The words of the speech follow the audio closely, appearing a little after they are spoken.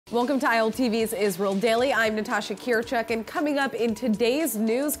Welcome to ILTV's Israel Daily. I'm Natasha Kirchuk, and coming up in today's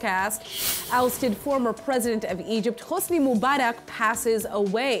newscast, ousted former president of Egypt, Hosni Mubarak, passes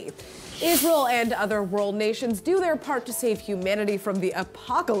away. Israel and other world nations do their part to save humanity from the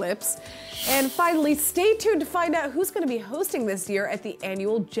apocalypse. And finally, stay tuned to find out who's going to be hosting this year at the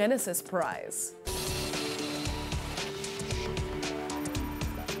annual Genesis Prize.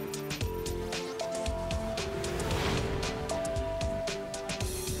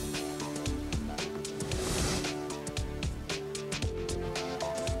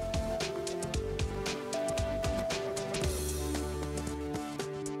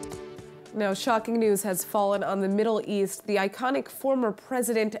 Now, shocking news has fallen on the Middle East. The iconic former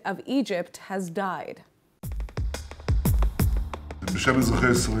president of Egypt has died. בשם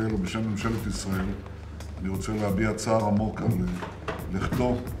אזרחי ישראל ובשם ממשלת ישראל, אני רוצה להביע צער עמוק על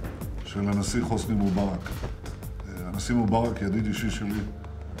לכתו של הנשיא חוסני מובארק. הנשיא מובארק, ידיד אישי שלי,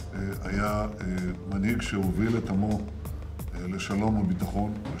 היה מנהיג שהוביל את עמו לשלום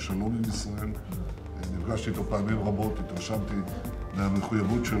וביטחון, לשלום עם ישראל. נפגשתי איתו פעמים רבות, התרשמתי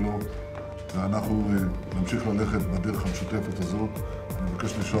מהמחויבות שלו, ואנחנו נמשיך ללכת בדרך המשותפת הזאת. אני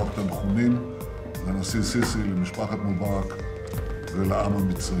מבקש לשלוח תנחומים לנשיא סיסי, למשפחת מובארק ולעם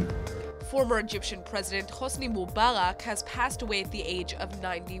המצרי. Former Egyptian President Hosni Mubarak has passed away at the age of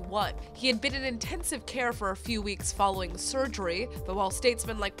 91. He had been in intensive care for a few weeks following surgery, but while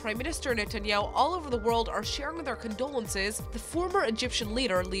statesmen like Prime Minister Netanyahu all over the world are sharing their condolences, the former Egyptian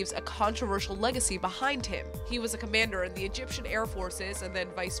leader leaves a controversial legacy behind him. He was a commander in the Egyptian Air Forces and then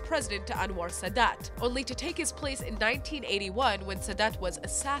vice president to Anwar Sadat, only to take his place in 1981 when Sadat was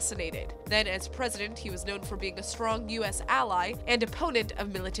assassinated. Then as president, he was known for being a strong U.S. ally and opponent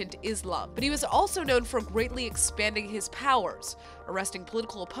of militant Islam. But he was also known for greatly expanding his powers, arresting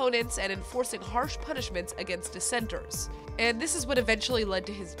political opponents and enforcing harsh punishments against dissenters. And this is what eventually led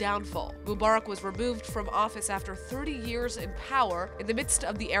to his downfall. Mubarak was removed from office after 30 years in power in the midst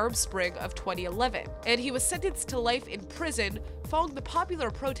of the Arab Spring of 2011, and he was sentenced to life in prison following the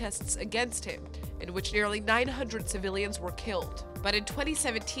popular protests against him, in which nearly 900 civilians were killed. But in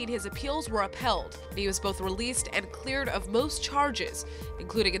 2017, his appeals were upheld, and he was both released and cleared of most charges,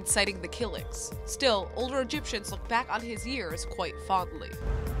 including inciting the killings. Still, older Egyptians look back on his years quite fondly.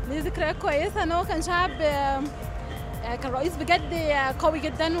 ليه ذكريات كويسة إن هو كان شعب كان رئيس بجد قوي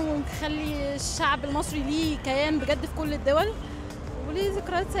جدا ومخلي الشعب المصري ليه كيان بجد في كل الدول، وليه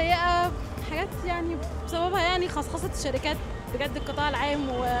ذكريات سيئة حاجات يعني بسببها يعني خصخصة الشركات بجد القطاع العام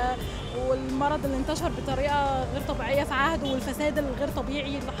والمرض اللي انتشر بطريقة غير طبيعية في عهده والفساد الغير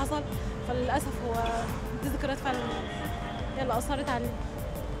طبيعي اللي حصل، فللأسف هو دي ذكريات فعلا هي اللي أثرت عليه.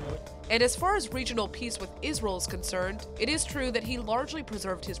 And as far as regional peace with Israel is concerned, it is true that he largely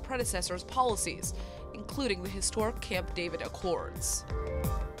preserved his predecessor's policies, including the historic Camp David Accords.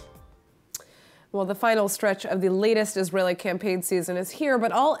 Well, the final stretch of the latest Israeli campaign season is here,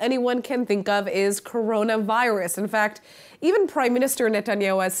 but all anyone can think of is coronavirus. In fact, even Prime Minister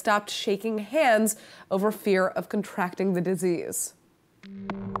Netanyahu has stopped shaking hands over fear of contracting the disease.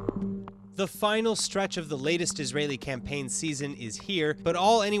 The final stretch of the latest Israeli campaign season is here, but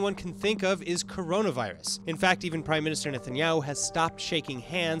all anyone can think of is coronavirus. In fact, even Prime Minister Netanyahu has stopped shaking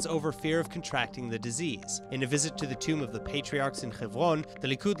hands over fear of contracting the disease. In a visit to the tomb of the patriarchs in Hebron, the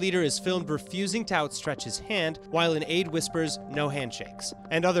Likud leader is filmed refusing to outstretch his hand, while an aide whispers, "No handshakes."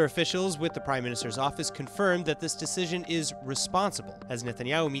 And other officials with the Prime Minister's office confirmed that this decision is responsible, as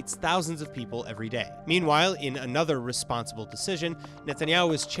Netanyahu meets thousands of people every day. Meanwhile, in another responsible decision,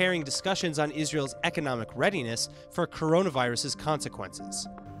 Netanyahu is chairing discussions on Israel's economic readiness for coronavirus's consequences.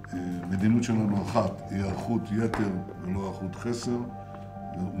 מדיניות שלנו אחת היא היערכות יתר ולא היערכות חסר,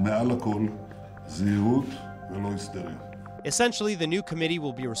 ומעל הכל זהירות ולא היסטריה. Essentially, the new committee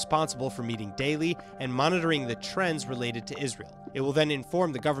will be responsible for meeting daily and monitoring the trends related to Israel. It will then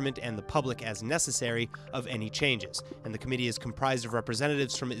inform the government and the public as necessary of any changes. And the committee is comprised of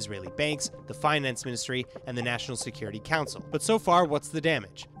representatives from Israeli banks, the Finance Ministry, and the National Security Council. But so far, what's the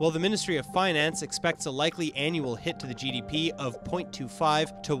damage? Well, the Ministry of Finance expects a likely annual hit to the GDP of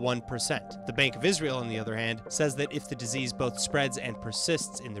 0.25 to 1%. The Bank of Israel, on the other hand, says that if the disease both spreads and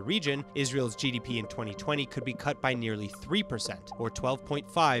persists in the region, Israel's GDP in 2020 could be cut by nearly 3%, or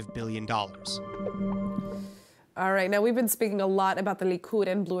 $12.5 billion. All right, now we've been speaking a lot about the Likud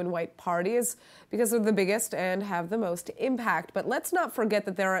and blue and white parties because they're the biggest and have the most impact. But let's not forget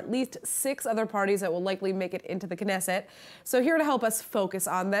that there are at least 6 other parties that will likely make it into the Knesset. So here to help us focus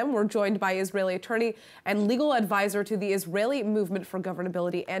on them, we're joined by Israeli attorney and legal advisor to the Israeli Movement for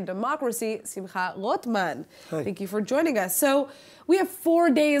Governability and Democracy, Simcha Rotman. Hi. Thank you for joining us. So we have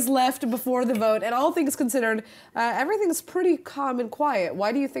 4 days left before the vote, and all things considered, everything's pretty calm and quiet.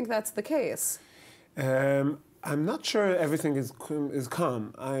 Why do you think that's the case? I'm not sure everything is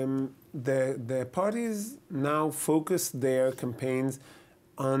calm. The parties now focus their campaigns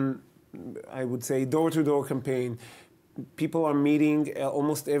on, I would say, door-to-door campaign. People are meeting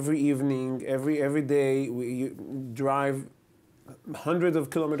almost every evening, every day. We drive hundreds of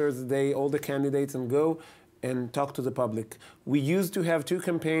kilometers a day, all the candidates, and go and talk to the public. We used to have 2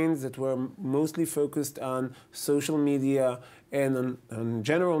 campaigns that were mostly focused on social media and on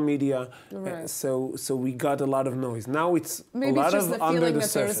general media, right. So we got a lot of noise. Now it's Maybe a lot it's just of the under feeling the that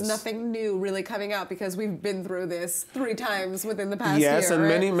surface. there's nothing new really coming out because we've been through this 3 times within the past year. Yes, and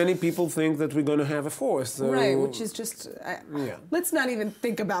right? many people think that we're going to have a 4th. So right, which is just, yeah. Let's not even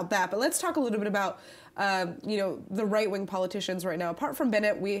think about that. But let's talk a little bit about, the right-wing politicians right now. Apart from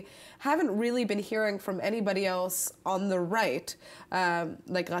Bennett, we haven't really been hearing from anybody else on the right,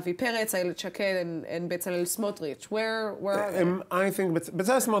 like Rafi Peretz, Ayelet Shaked, and Bezalel Smotrich. Where are they? I think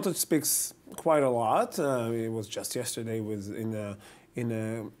Bezalel Smotrich speaks quite a lot. It was just yesterday, was in an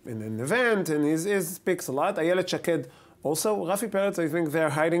event, and he speaks a lot. Ayelet Shaked also. Rafi Peretz, I think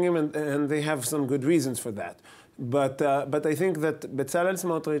they're hiding him, and they have some good reasons for that. But I think that Bezalel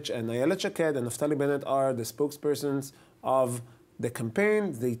Smotrich and Ayelet Shaked and Naftali Bennett are the spokespersons of the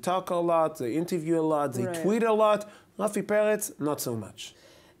campaign. They talk a lot, they interview a lot, they tweet a lot. Rafi Peretz, not so much.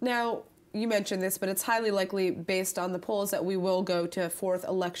 Now, you mentioned this, but it's highly likely, based on the polls, that we will go to 4th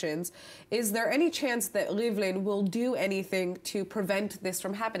elections. Is there any chance that Rivlin will do anything to prevent this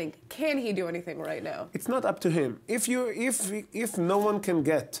from happening? Can he do anything right now? It's not up to him. If no one can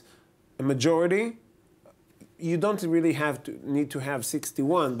get a majority, you don't really need to have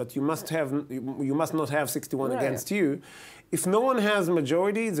 61, but you must not have 61 against you. If no one has a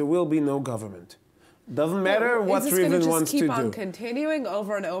majority, there will be no government. Doesn't matter what Rivlin wants to do. Is this going to just keep on continuing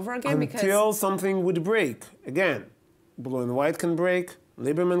over and over again? Until something would break. Again, blue and white can break,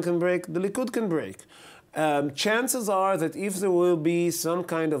 Lieberman can break, the Likud can break. Chances are that if there will be some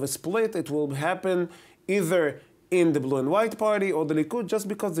kind of a split, it will happen either in the blue and white party or the Likud, just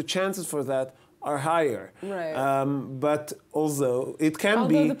because the chances for that are higher. Right. But also, it can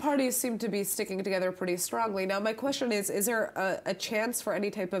Although be... the parties seem to be sticking together pretty strongly. Now, my question is there a chance for any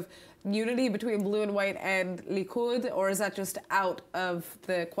type of unity between blue and white and Likud, or is that just out of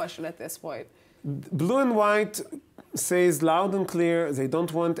the question at this point? Blue and white says loud and clear they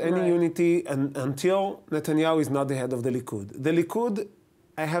don't want any unity until Netanyahu is not the head of the Likud. The Likud,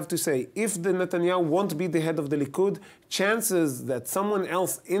 I have to say, if the Netanyahu won't be the head of the Likud, chances that someone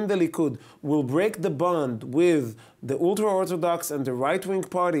else in the Likud will break the bond with the ultra-Orthodox and the right-wing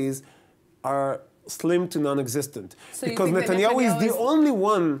parties are slim to non-existent. So because Netanyahu is the only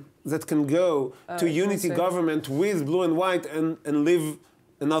one that can go to unity government with blue and white and live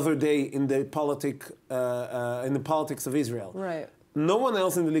another day in the politics of Israel. Right. No one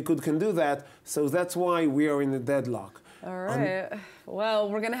else in the Likud can do that, so that's why we are in a deadlock. All right. Well,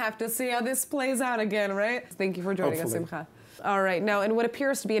 we're going to have to see how this plays out again, right? Thank you for joining us, Simcha. All right. Now, in what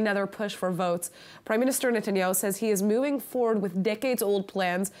appears to be another push for votes, Prime Minister Netanyahu says he is moving forward with decades-old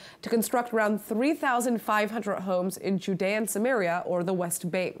plans to construct around 3,500 homes in Judea and Samaria, or the West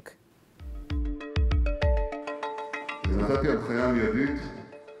Bank. נתתי הנחיה מיידית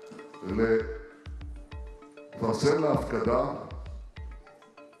לפרסם להפקדה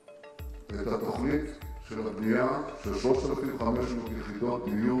את התוכנית של הבנייה של 3,500 יחידות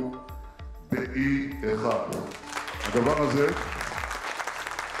דיור ב-E1. הדבר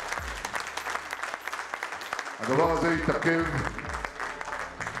הזה יתעכב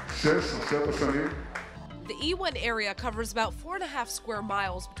 6 או 7 שנים. The E1 area covers about 4.5 square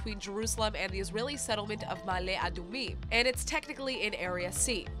miles between Jerusalem and the Israeli settlement of Ma'ale Adumim, and it's technically in Area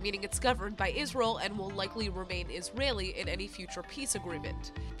C, meaning it's governed by Israel and will likely remain Israeli in any future peace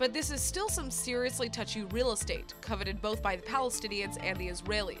agreement. But this is still some seriously touchy real estate, coveted both by the Palestinians and the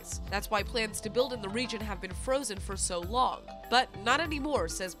Israelis. That's why plans to build in the region have been frozen for so long. But not anymore,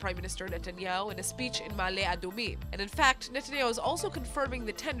 says Prime Minister Netanyahu in a speech in Ma'ale Adumim. And in fact, Netanyahu is also confirming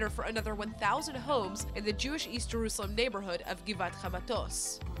the tender for another 1,000 homes in the Jewish East Jerusalem neighborhood of Givat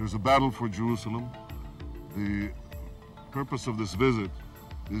Hamatos. There's a battle for Jerusalem. The purpose of this visit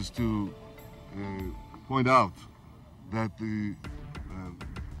is to point out that the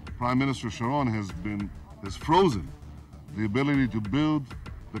Prime Minister Sharon has been has frozen the ability to build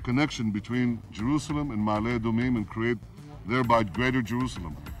the connection between Jerusalem and Ma'ale Adumim and create thereby greater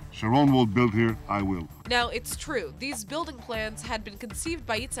Jerusalem. Sharon won't build here, I will. Now, it's true, these building plans had been conceived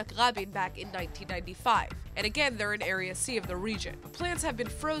by Yitzhak Rabin back in 1995, and again, they're in Area C of the region. Plans have been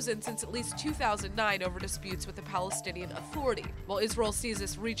frozen since at least 2009 over disputes with the Palestinian Authority. While Israel sees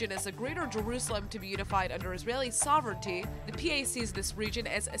this region as a greater Jerusalem to be unified under Israeli sovereignty, the PA sees this region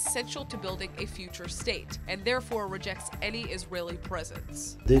as essential to building a future state, and therefore rejects any Israeli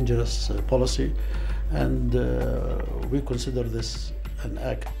presence. Dangerous policy, and we consider this an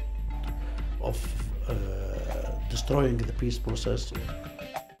act of destroying the peace process.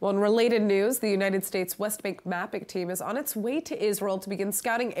 Well, in related news, the United States West Bank mapping team is on its way to Israel to begin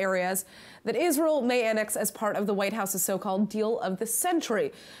scouting areas that Israel may annex as part of the White House's so-called deal of the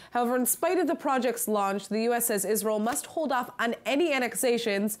century. However, in spite of the project's launch, the U.S. says Israel must hold off on any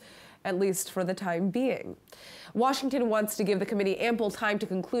annexations, at least for the time being. Washington wants to give the committee ample time to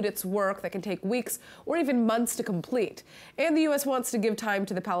conclude its work that can take weeks or even months to complete. And the U.S. wants to give time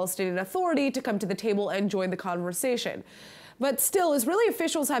to the Palestinian Authority to come to the table and join the conversation. But still, Israeli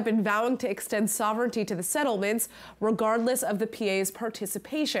officials have been vowing to extend sovereignty to the settlements, regardless of the PA's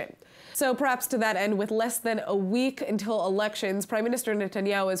participation. So perhaps to that end, with less than a week until elections, Prime Minister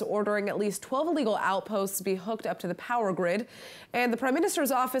Netanyahu is ordering at least 12 illegal outposts be hooked up to the power grid. And the Prime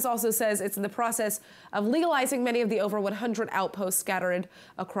Minister's office also says it's in the process of legalizing many of the over 100 outposts scattered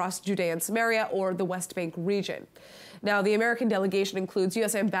across Judea and Samaria, or the West Bank region. Now, the American delegation includes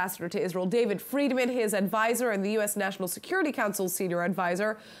U.S. Ambassador to Israel David Friedman, his advisor, and the U.S. National Security Council's senior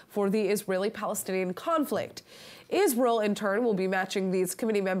advisor for the Israeli-Palestinian conflict. Israel, in turn, will be matching these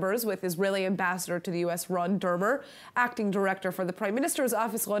committee members with Israeli ambassador to the U.S. Ron Dermer, acting director for the Prime Minister's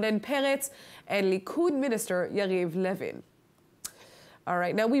office Ronen Peretz, and Likud minister Yariv Levin. All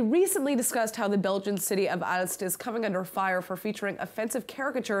right, now we recently discussed how the Belgian city of Ousted is coming under fire for featuring offensive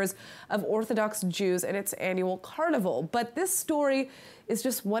caricatures of Orthodox Jews in its annual carnival. But this story is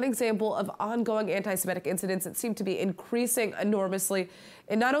just one example of ongoing anti-Semitic incidents that seem to be increasing enormously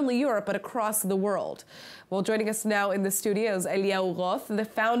in not only Europe, but across the world. Well, joining us now in the studio is Eliyahu Roth, the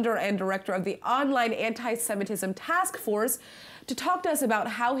founder and director of the online anti-Semitism task force, to talk to us about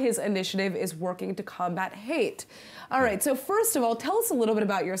how his initiative is working to combat hate. All right, so first of all, tell us a little bit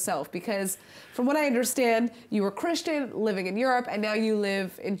about yourself, because from what I understand, you were Christian living in Europe, and now you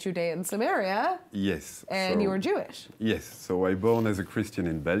live in Judea and Samaria. Yes. And you are Jewish. Yes, so I born as a Christian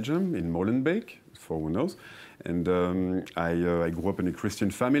in Belgium, in Molenbeek, for who knows. And I grew up in a Christian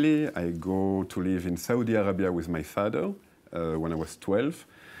family. I go to live in Saudi Arabia with my father when I was 12.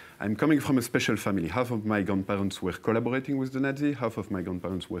 I'm coming from a special family. Half of my grandparents were collaborating with the Nazi, half of my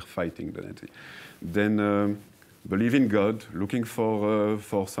grandparents were fighting the Nazi. Then believe in God, looking for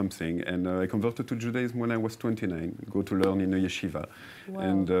something, and I converted to Judaism when I was 29, go to learn in a yeshiva. Wow.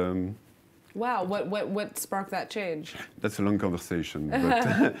 And wow, what sparked that change? That's a long conversation,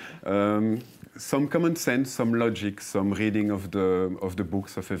 but some common sense, some logic, some reading of the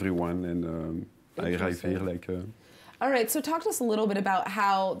books of everyone, and I arrive here like... All right, so talk to us a little bit about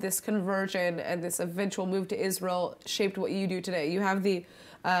how this conversion and this eventual move to Israel shaped what you do today. You have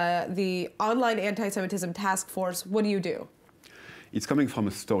the online anti-Semitism task force. What do you do? It's coming from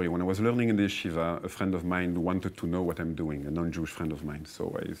a story. When I was learning in the yeshiva, a friend of mine wanted to know what I'm doing, a non-Jewish friend of mine.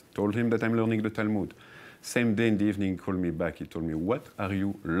 So I told him that I'm learning the Talmud. Same day in the evening, he called me back. He told me, what are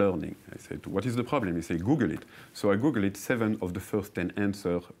you learning? I said, what is the problem? He said, Google it. So I Googled it. 7 of the first 10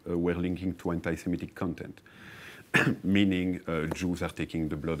 answers were linking to anti-Semitic content. Meaning Jews are taking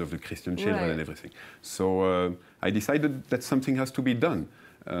the blood of the Christian children, right, and everything. So I decided that something has to be done.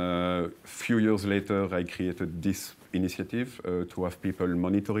 A few years later, I created this initiative to have people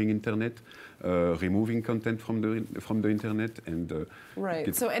monitoring internet, removing content from the internet, and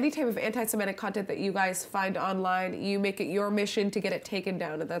right. So any type of anti-Semitic content that you guys find online, you make it your mission to get it taken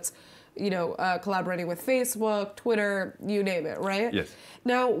down, and that's, you know, collaborating with Facebook, Twitter, you name it, right? Yes.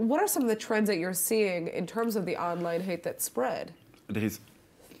 Now, what are some of the trends that you're seeing in terms of the online hate that spread? There is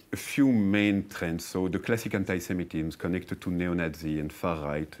a few main trends. So the classic anti-Semitism connected to neo-Nazi and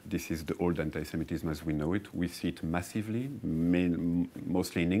far-right, this is the old anti-Semitism as we know it. We see it massively,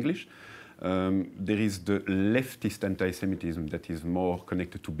 mostly in English. There is the leftist anti-Semitism that is more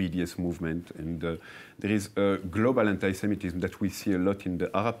connected to BDS movement, and there is a global anti-Semitism that we see a lot in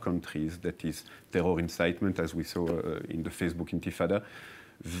the Arab countries, that is terror incitement, as we saw in the Facebook Intifada,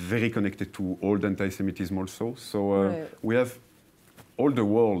 very connected to old anti-Semitism also. So right, we have all the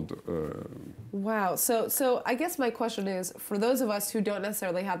world. Wow. So I guess my question is, for those of us who don't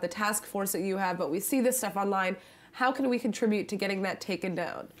necessarily have the task force that you have, but we see this stuff online, how can we contribute to getting that taken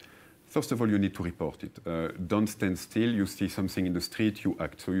down? First of all, you need to report it. Don't stand still. You see something in the street, you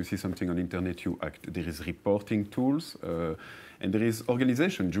act. So you see something on the internet, you act. There is reporting tools, and there is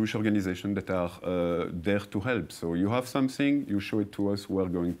organization, Jewish organization that are there to help. So you have something, you show it to us. We are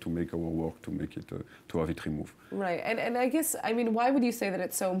going to make our work to make it, to have it removed. Right, and I guess, I mean, why would you say that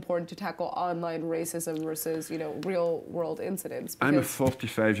it's so important to tackle online racism versus, you know, real world incidents? I'm a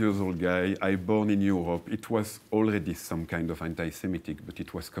 45-year-old guy. I born in Europe. It was already some kind of anti-Semitic, but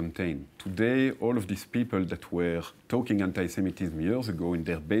it was contained. Today, all of these people that were talking anti-Semitism years ago in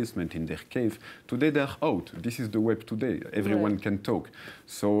their basement, in their cave, today they're out. This is the web today. Everyone can talk.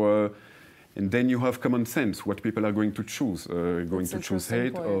 So, and then you have common sense, what people are going to choose. Going to choose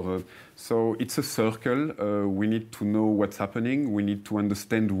hate or... so it's a circle. We need to know what's happening. We need to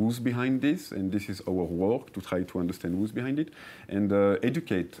understand who's behind this. And this is our work, to try to understand who's behind it. And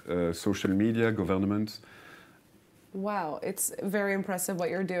educate social media, governments. Wow, it's very impressive what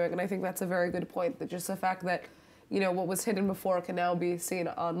you're doing. And I think that's a very good point, that just the fact that, you know, what was hidden before can now be seen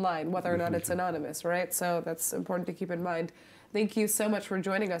online, whether or not it's anonymous, right? So that's important to keep in mind. Thank you so much for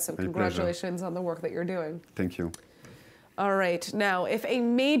joining us, and congratulations on the work that you're doing. Thank you. All right, now, if a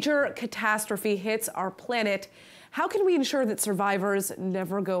major catastrophe hits our planet, how can we ensure that survivors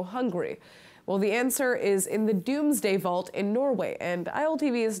never go hungry? Well, the answer is in the Doomsday Vault in Norway, and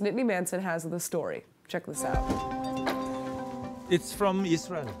ILTV's Nittany Manson has the story. Check this out. It's from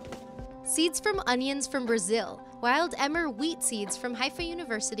Israel. Seeds from onions from Brazil. Wild emmer wheat seeds from Haifa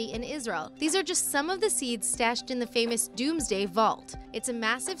University in Israel. These are just some of the seeds stashed in the famous Doomsday Vault. It's a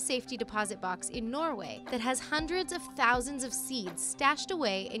massive safety deposit box in Norway that has hundreds of thousands of seeds stashed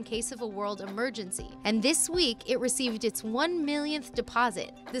away in case of a world emergency. And this week, it received its 1 millionth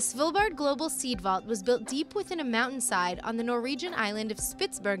deposit. The Svalbard Global Seed Vault was built deep within a mountainside on the Norwegian island of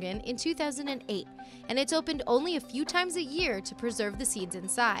Spitsbergen in 2008, and it's opened only a few times a year to preserve the seeds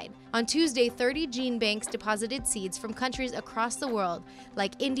inside. On Tuesday, 30 gene banks deposited seeds from countries across the world,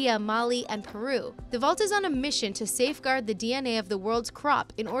 like India, Mali, and Peru. The vault is on a mission to safeguard the DNA of the world's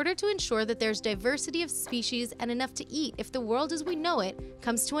crop in order to ensure that there's diversity of species and enough to eat if the world as we know it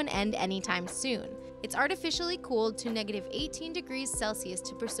comes to an end anytime soon. It's artificially cooled to -18 degrees Celsius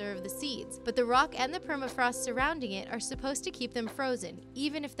to preserve the seeds, but the rock and the permafrost surrounding it are supposed to keep them frozen,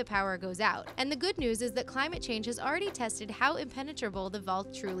 even if the power goes out. And the good news is that climate change has already tested how impenetrable the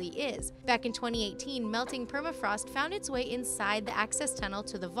vault truly is. Back in 2018, melting permafrost found its way inside the access tunnel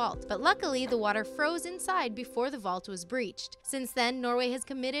to the vault, but luckily the water froze inside before the vault was breached. Since then, Norway has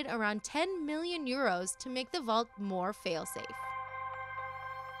committed around 10 million euros to make the vault more fail-safe.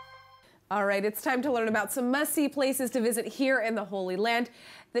 All right, it's time to learn about some must-see places to visit here in the Holy Land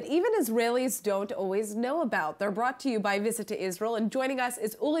that even Israelis don't always know about. They're brought to you by Visit to Israel, and joining us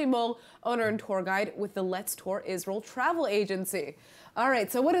is Uli Mol, owner and tour guide with the Let's Tour Israel travel agency. All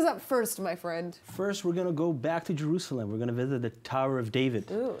right, so what is up first, my friend? First, we're going to go back to Jerusalem. We're going to visit the Tower of David.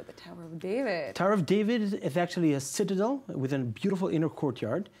 Ooh, the Tower of David. Tower of David is actually a citadel with a beautiful inner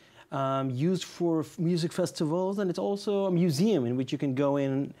courtyard. Used for music festivals, and it's also a museum in which you can go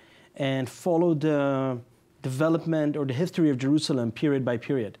in and follow the development or the history of Jerusalem period by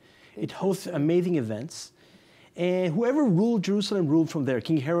period. It hosts amazing events. And whoever ruled Jerusalem ruled from there.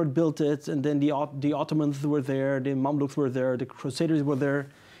 King Herod built it, and then the Ottomans were there, the Mamluks were there, the Crusaders were there.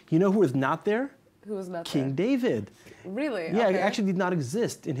 You know who was not there? Who was not King there? David. Really? Yeah, okay. It actually did not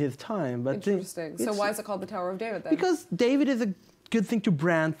exist in his time. But interesting. So why is it called the Tower of David then? Because David is a good thing to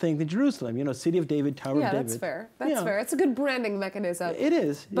brand things in Jerusalem. You know, City of David, Tower of David. Yeah, that's fair. That's fair. It's a good branding mechanism. It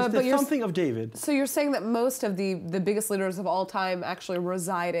is. But it's something of David. So you're saying that most of the biggest leaders of all time actually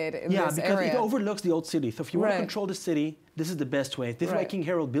resided in this area? Yeah, because it overlooks the old city. So if you want to control the city, this is the best way. This is why King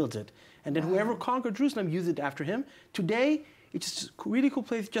Herod built it. And then whoever conquered Jerusalem used it after him. Today, it's just a really cool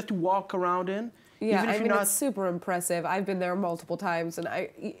place just to walk around in. Yeah, I mean, it's super impressive. I've been there multiple times, and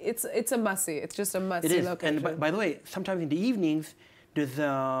it's a must-see. It's just a must-see location. And by the way, sometimes in the evenings, there's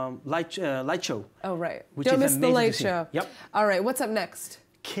a light show. Oh, right. Which Don't is miss the light show. Yep. All right, what's up next?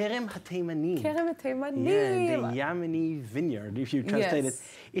 Kerem HaTeimanim. Kerem HaTeimanim. Yeah, the Yemeni vineyard, if you translate it.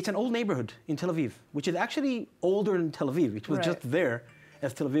 It's an old neighborhood in Tel Aviv, which is actually older than Tel Aviv. It was just there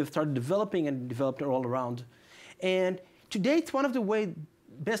as Tel Aviv started developing and developed all around. And today, it's one of the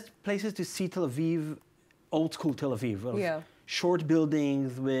best places to see Tel Aviv, old school Tel Aviv. Short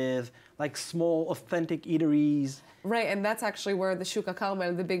buildings with like small, authentic eateries. Right, and that's actually where the Shuka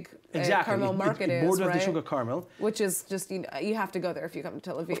Carmel, the big Exactly. Carmel market is, borders right? the Shuka Carmel. Which is just, you have to go there if you come to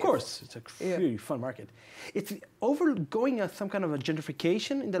Tel Aviv. Of course, it's a really fun market. It's overgoing some kind of a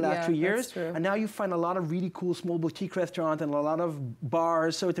gentrification in the last 2 years. That's true. And now you find a lot of really cool small boutique restaurants and a lot of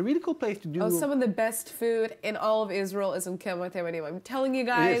bars. So it's a really cool place to do. Oh, some of the best food in all of Israel is in Kiryat Yearim. I'm telling you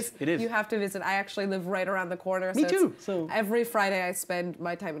guys, it is. You have to visit. I actually live right around the corner. Me too. So every Friday I spend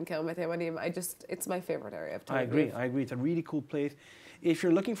my time in Kiryat Yearim. It's my favorite area of Tel Aviv. I agree. It's a really cool place. If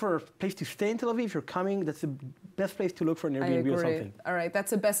you're looking for a place to stay in Tel Aviv, if you're coming, that's the best place to look for an Airbnb or something. All right, that's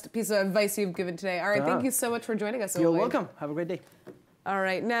the best piece of advice you've given today. All right, thank you so much for joining us. You're welcome. Have a great day. All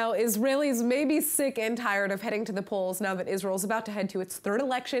right, now Israelis may be sick and tired of heading to the polls now that Israel is about to head to its third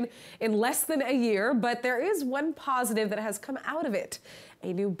election in less than a year, but there is one positive that has come out of it: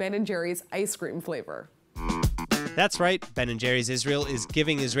 a new Ben & Jerry's ice cream flavor. That's right, Ben & Jerry's Israel is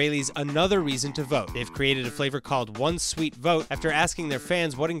giving Israelis another reason to vote. They've created a flavor called One Sweet Vote after asking their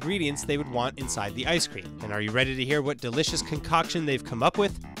fans what ingredients they would want inside the ice cream. And are you ready to hear what delicious concoction they've come up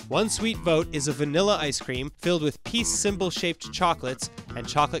with? One Sweet Vote is a vanilla ice cream filled with peace symbol-shaped chocolates and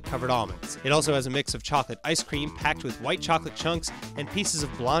chocolate-covered almonds. It also has a mix of chocolate ice cream packed with white chocolate chunks and pieces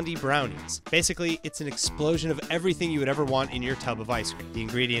of blondie brownies. Basically, it's an explosion of everything you would ever want in your tub of ice cream. The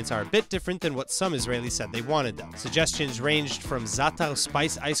ingredients are a bit different than what some Israelis said they wanted, though. Suggestions ranged from za'atar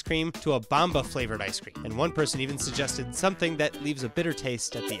spice ice cream to a bamba flavored ice cream, and one person even suggested something that leaves a bitter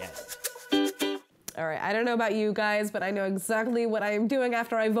taste at the end. All right, I don't know about you guys, but I know exactly what I am doing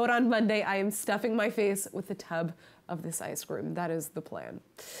after I vote on Monday. I am stuffing my face with a tub of this ice cream. That is the plan.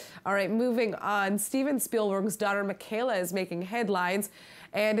 All right, moving on. Steven Spielberg's daughter Michaela is making headlines,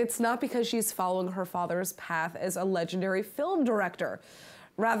 and it's not because she's following her father's path as a legendary film director.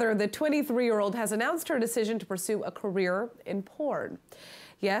 Rather, the 23-year-old has announced her decision to pursue a career in porn.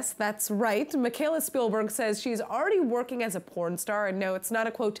 Yes, that's right. Michaela Spielberg says she's already working as a porn star, and no, it's not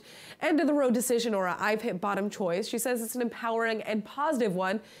a, quote, end-of-the-road decision or a I've hit bottom choice. She says it's an empowering and positive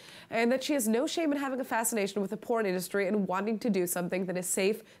one, and that she has no shame in having a fascination with the porn industry and wanting to do something that is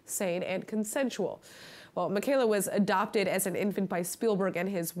safe, sane, and consensual. Well, Michaela was adopted as an infant by Spielberg and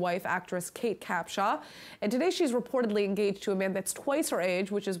his wife, actress Kate Capshaw. And today she's reportedly engaged to a man that's twice her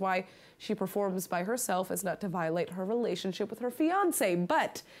age, which is why she performs by herself as not to violate her relationship with her fiance.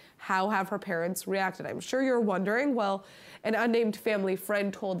 But how have her parents reacted? I'm sure you're wondering. Well, an unnamed family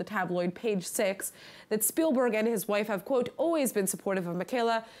friend told the tabloid Page Six that Spielberg and his wife have, quote, always been supportive of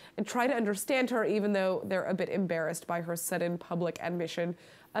Michaela and try to understand her, even though they're a bit embarrassed by her sudden public admission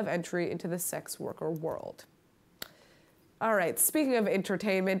of entry into the sex worker world. All right, speaking of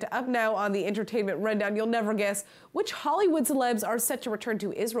entertainment, up now on the Entertainment Rundown, you'll never guess which Hollywood celebs are set to return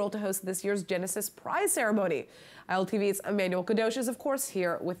to Israel to host this year's Genesis Prize ceremony. ILTV's Emmanuel Kadosh is, of course,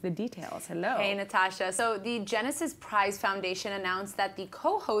 here with the details. Hello. Hey, Natasha. So the Genesis Prize Foundation announced that the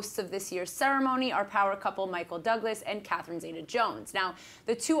co-hosts of this year's ceremony are power couple Michael Douglas and Catherine Zeta-Jones. Now,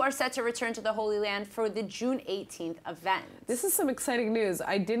 the two are set to return to the Holy Land for the June 18th event. This is some exciting news.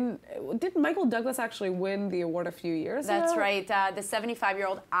 Did Michael Douglas actually win the award a few years ago? That's right. The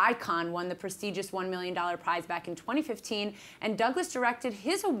 75-year-old icon won the prestigious $1 million prize back in 2015, and Douglas directed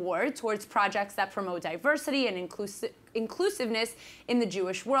his award towards projects that promote diversity and inclusiveness in the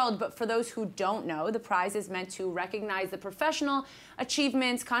Jewish world. But for those who don't know, the prize is meant to recognize the professional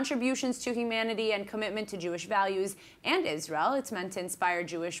achievements, contributions to humanity, and commitment to Jewish values and Israel. It's meant to inspire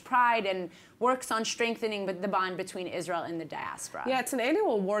Jewish pride and works on strengthening the bond between Israel and the diaspora. Yeah, it's an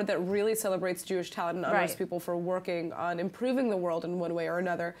annual award that really celebrates Jewish talent and honors people for working on improving the world in one way or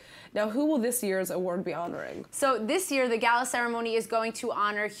another. Now, who will this year's award be honoring? So this year, the gala ceremony is going to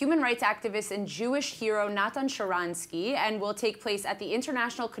honor human rights activist and Jewish hero Natan Sharansky, and will take place at the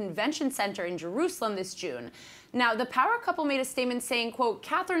International Convention Center in Jerusalem this June. Now, the power couple made a statement saying, quote,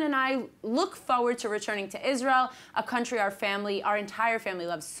 Catherine and I look forward to returning to Israel, a country our entire family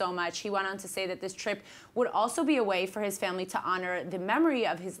loves so much. He went on to say that this trip would also be a way for his family to honor the memory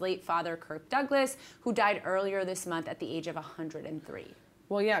of his late father, Kirk Douglas, who died earlier this month at the age of 103.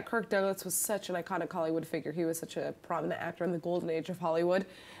 Well, yeah, Kirk Douglas was such an iconic Hollywood figure. He was such a prominent actor in the golden age of Hollywood.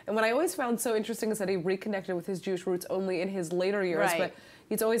 And what I always found so interesting is that he reconnected with his Jewish roots only in his later years. Right. But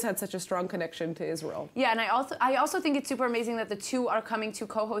he's always had such a strong connection to Israel. Yeah, and I also think it's super amazing that the two are coming to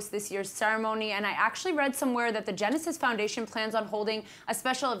co-host this year's ceremony. And I actually read somewhere that the Genesis Foundation plans on holding a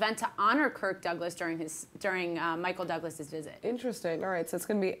special event to honor Kirk Douglas during Michael Douglas's visit. Interesting. All right, so it's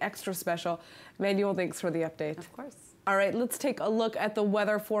going to be extra special. Manuel, thanks for the update. Of course. All right, let's take a look at the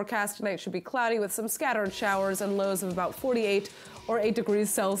weather forecast. Tonight should be cloudy with some scattered showers and lows of about 48 or 8 degrees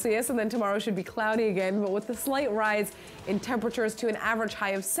Celsius. And then tomorrow should be cloudy again, but with a slight rise in temperatures to an average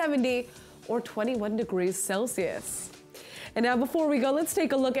high of 70 or 21 degrees Celsius. And now before we go, let's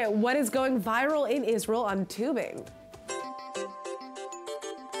take a look at what is going viral in Israel on tubing.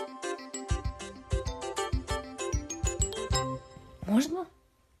 Можно?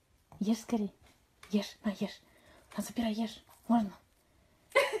 Ешь скорее. Ешь, на, ешь. На, забирай, ешь. Можно.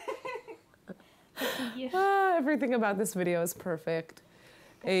 Everything about this video is perfect.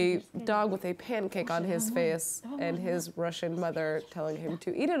 A dog with a pancake on his face and his Russian mother telling him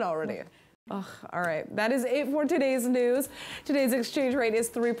to eat it already. Ugh, all right, that is it for today's news. Today's exchange rate is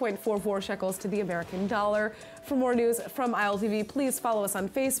 3.44 shekels to the American dollar. For more news from ILTV, please follow us on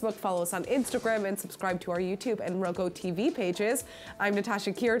Facebook, follow us on Instagram, and subscribe to our YouTube and Roku TV pages. I'm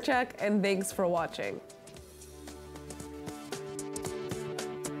Natasha Kirchek, and thanks for watching.